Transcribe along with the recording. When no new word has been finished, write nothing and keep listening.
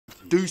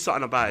do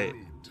something about it.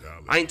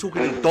 I ain't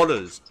talking in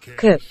dollars.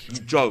 You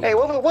joke. Hey,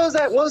 what was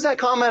that? What was that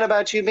comment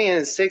about you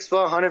being 6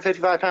 foot,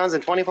 155 pounds,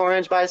 and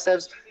 24-inch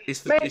biceps?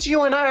 Mate,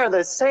 you and I are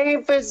the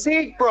same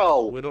physique,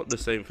 bro. We're not the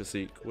same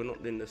physique. We're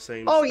not in the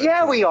same. Oh spectrum.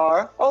 yeah, we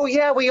are. Oh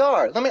yeah, we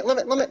are.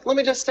 Let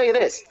me just say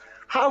this.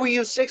 How are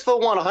you 6'1",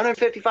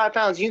 155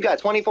 pounds? You got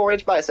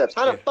 24-inch biceps.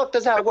 How the fuck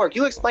does that work?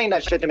 You explain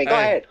that shit to me. Go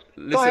ahead.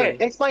 Go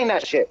ahead. Explain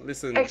that shit.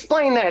 Listen.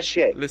 Explain that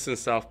shit. Listen,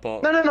 South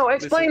Park. No.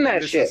 Explain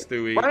that shit.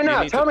 Stewie. Why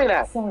not? Tell me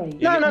that. Sorry.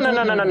 No.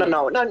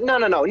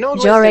 No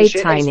You're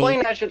shit. tiny.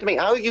 Explain that shit to me.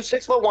 How are you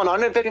 6'1",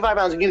 155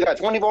 pounds, and you got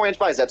 24-inch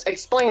biceps?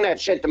 Explain that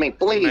shit to me,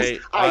 please.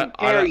 Mate, I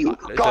dare you.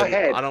 Go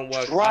ahead. I don't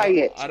work. Try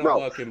it, I don't bro.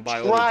 work in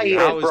biology. Try it,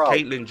 How is bro.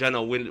 Caitlyn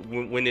Jenner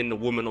winning the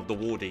Woman of the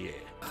War the year?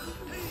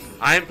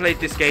 I ain't played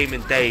this game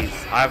in days.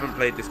 I haven't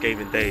played this game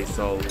in days,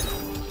 so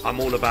I'm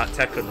all about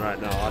Tekken right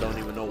now. I don't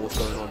even know what's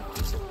going on.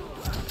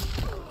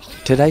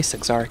 Today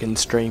 6ARAKIN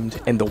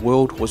streamed and the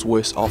world was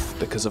worse off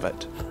because of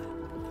it.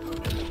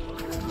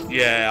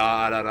 Yeah,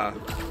 I don't know.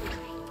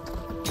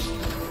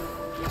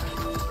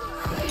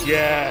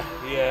 Yeah,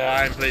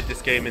 I ain't played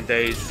this game in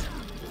days.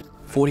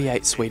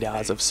 48 sweet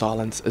hours of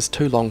silence is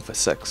too long for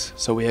 6,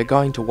 so we are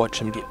going to watch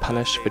him get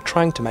punished for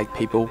trying to make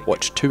people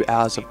watch 2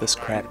 hours of this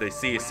crap. They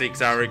see a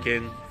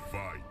 6ARAKIN.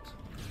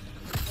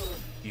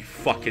 You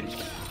fucking...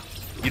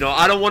 You know,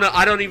 I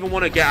don't even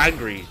want to get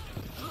angry.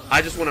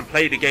 I just want to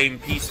play the game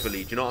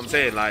peacefully. Do you know what I'm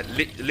saying? Like,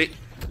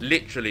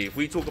 literally, if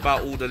we talk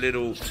about all the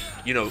little,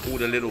 you know, all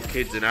the little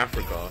kids in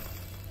Africa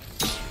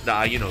that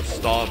are, you know,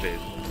 starving,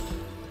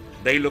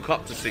 they look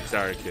up to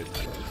 6ARAKIN.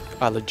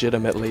 I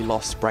legitimately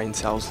lost brain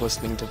cells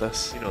listening to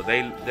this. You know,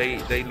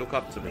 they look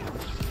up to me.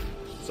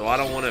 So I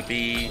don't want to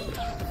be...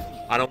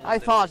 I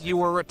thought you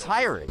were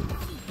retiring.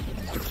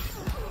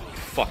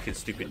 Fucking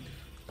stupid.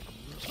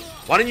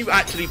 Why don't you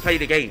actually play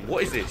the game?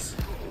 What is this?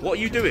 What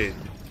are you doing?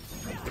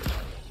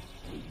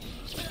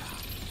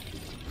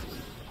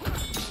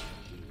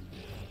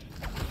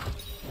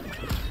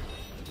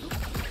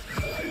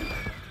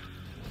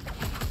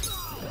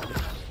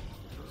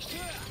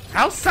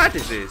 How sad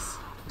is this?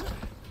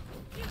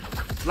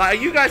 Like,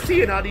 are you guys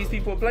seeing how these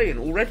people are playing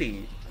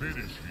already?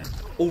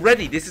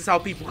 Already, this is how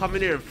people come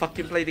in here and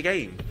fucking play the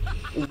game.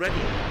 Already.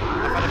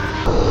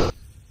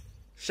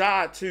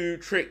 Shout out to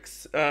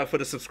Tricks for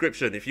the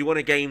subscription. If you want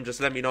a game, just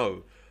let me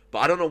know. But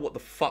I don't know what the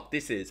fuck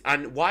this is.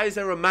 And why is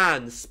there a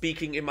man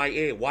speaking in my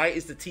ear? Why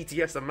is the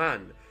TTS a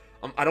man?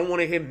 I don't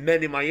want to hear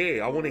men in my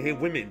ear. I want to hear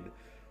women.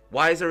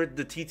 Why is there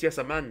the TTS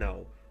a man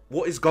now?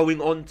 What is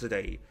going on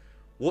today?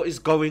 What is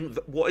going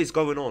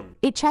on?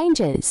 It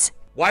changes.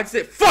 Why does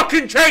it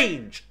fucking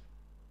change?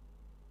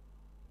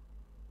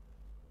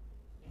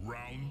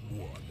 Round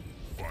 1,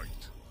 fight.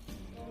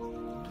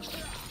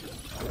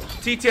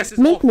 TTS is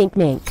Mink, off. mink,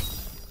 mink.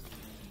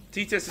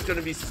 TTS is going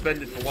to be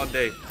suspended for 1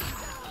 day.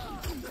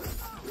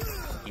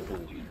 People.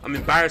 I'm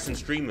embarrassing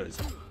streamers.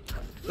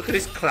 Look at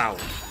this clown.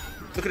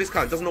 Look at this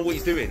clown. Doesn't know what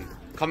he's doing.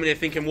 Coming here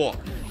thinking what?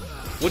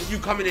 What did you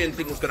come in here and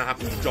think was going to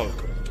happen, you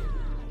joke?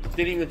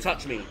 Didn't even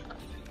touch me.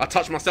 I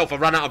touched myself. I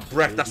ran out of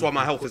breath. That's why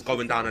my health is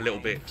going down a little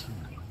bit.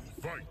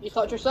 You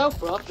touched yourself,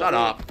 bro. Shut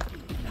up.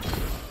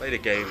 Play the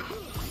game.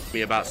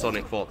 Me about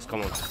Sonic Fox.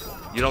 Come on.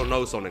 You don't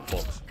know Sonic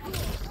Fox.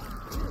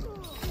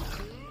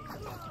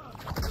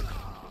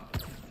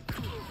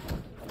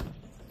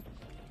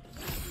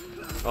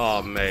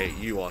 Oh, mate.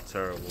 You are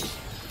terrible.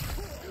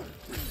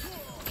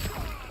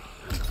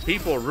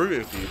 People are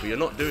rooting for you, but you're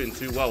not doing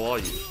too well, are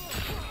you?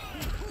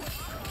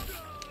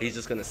 He's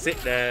just going to sit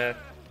there,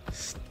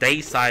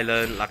 stay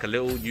silent, like a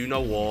little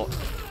you-know-what.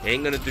 He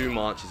ain't going to do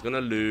much. He's going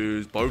to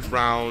lose both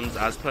rounds,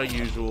 as per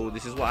usual.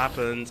 This is what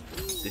happens.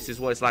 This is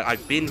what it's like.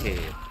 I've been here.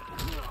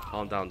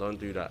 Calm down. Don't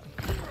do that.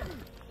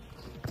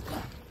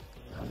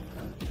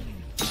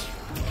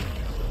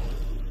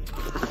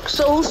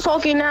 So who's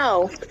talking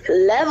now?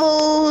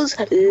 Levels.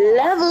 Round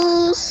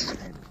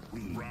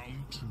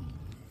 2,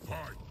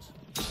 fight.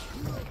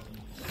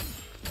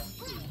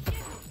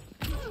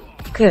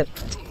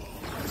 Cooked.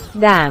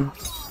 Damn.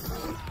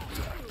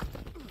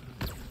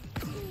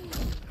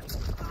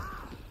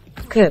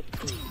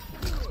 Cooked.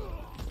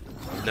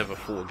 Never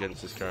fought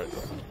against this character.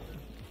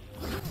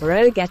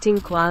 Bro getting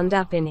wound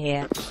up in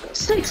here.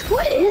 6,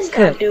 what is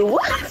that, dude?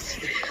 What?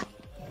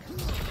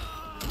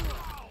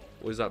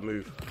 What is that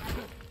move?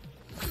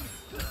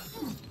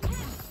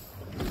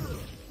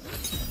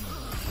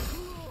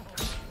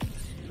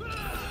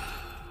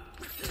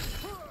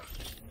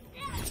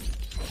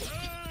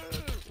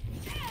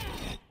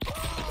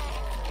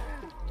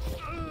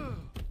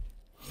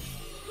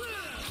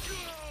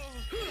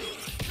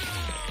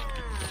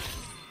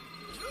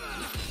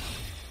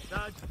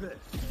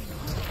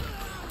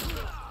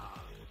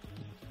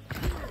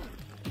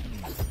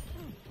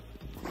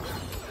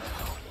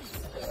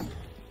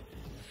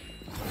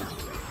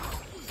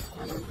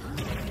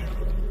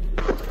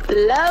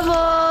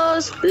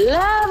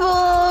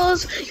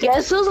 Levels.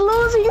 Guess who's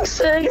losing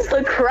 6?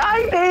 The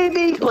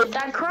crybaby. Put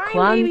that crybaby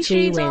Quan Chi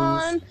shades wins.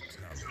 on.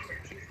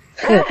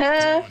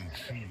 Cooked.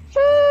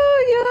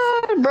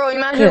 Oh my god, bro!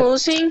 Imagine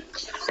losing.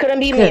 Couldn't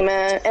be me,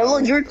 man. And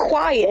look, you're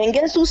quiet. And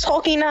guess who's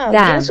talking now?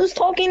 Guess who's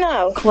talking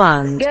now?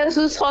 Guess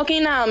who's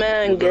talking now,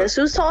 man? Guess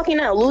who's talking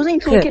now? Losing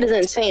to a kid is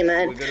insane,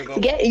 man.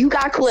 You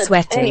got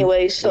clipped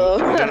anyway. So,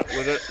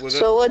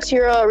 so what's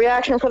your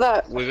reaction for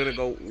that? We're gonna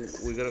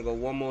go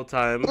one more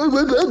time. I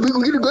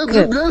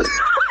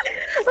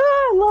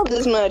love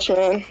this match,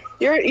 man.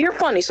 You're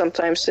funny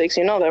sometimes, Six.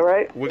 You know that,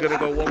 right? We're gonna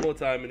go one more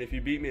time, and if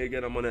you beat me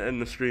again, I'm gonna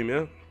end the stream.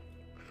 Yeah.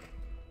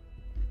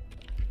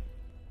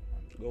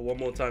 Go one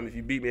more time. If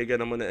you beat me again,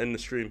 I'm gonna end the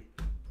stream.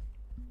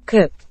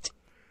 Cooked.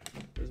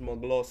 Where's my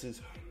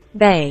glasses?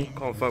 Bay.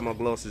 Can't find my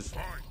glasses.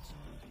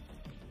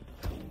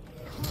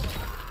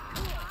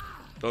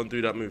 Don't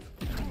do that move.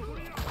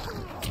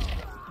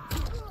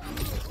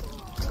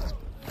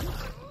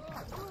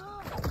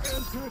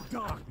 Enter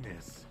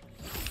darkness.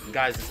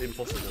 Guys, it's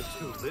impossible.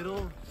 Too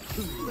little,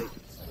 too late.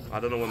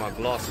 I don't know where my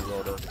glasses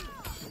are though.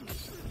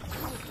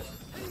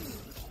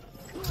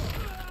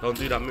 Don't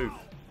do that move.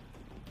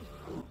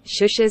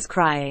 Shush is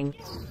crying.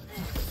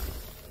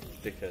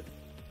 Dickhead.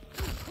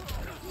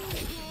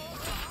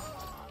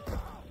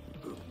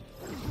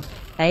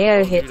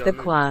 Ayo hit the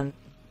Quan.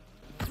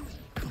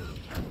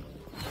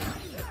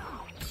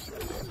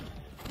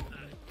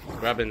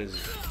 Grabbing is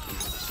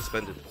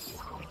suspended.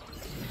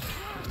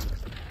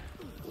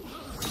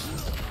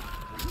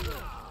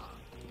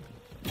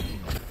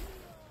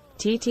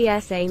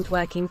 TTS ain't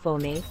working for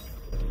me.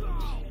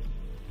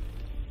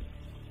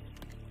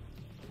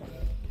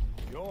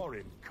 Your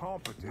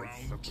incompetence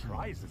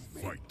surprises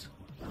me. Fight.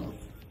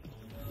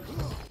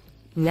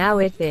 Now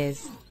it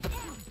is.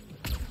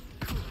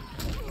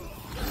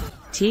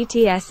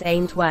 TTS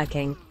ain't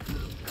working.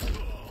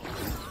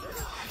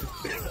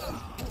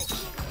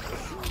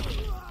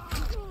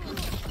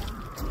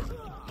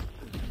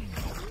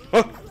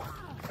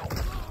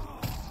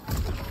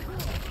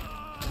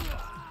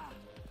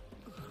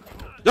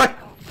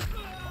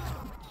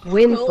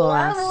 Win for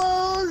us.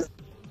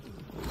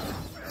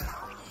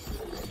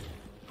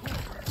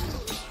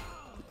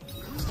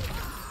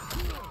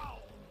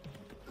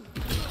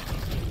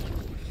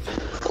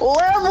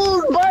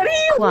 Levels, buddy!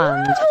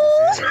 Quan.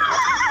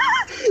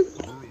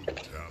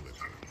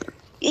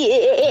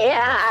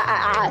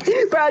 Yeah!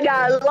 Bro, I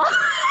got lost!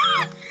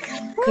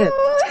 Cooked.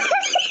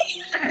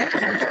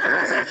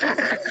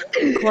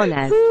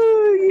 Quanez.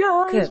 Oh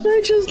gosh, Cooked.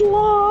 I just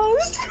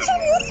lost!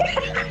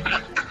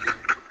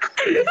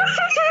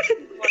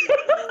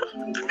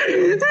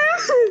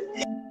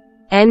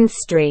 End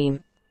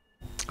stream.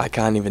 I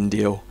can't even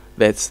deal.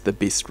 That's the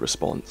best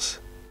response.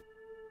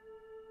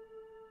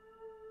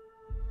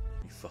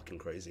 You fucking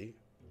crazy.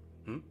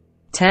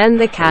 Turn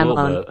the cam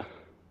on.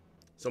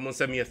 Someone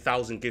send me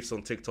 1,000 gifts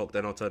on TikTok,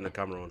 then I'll turn the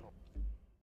camera on.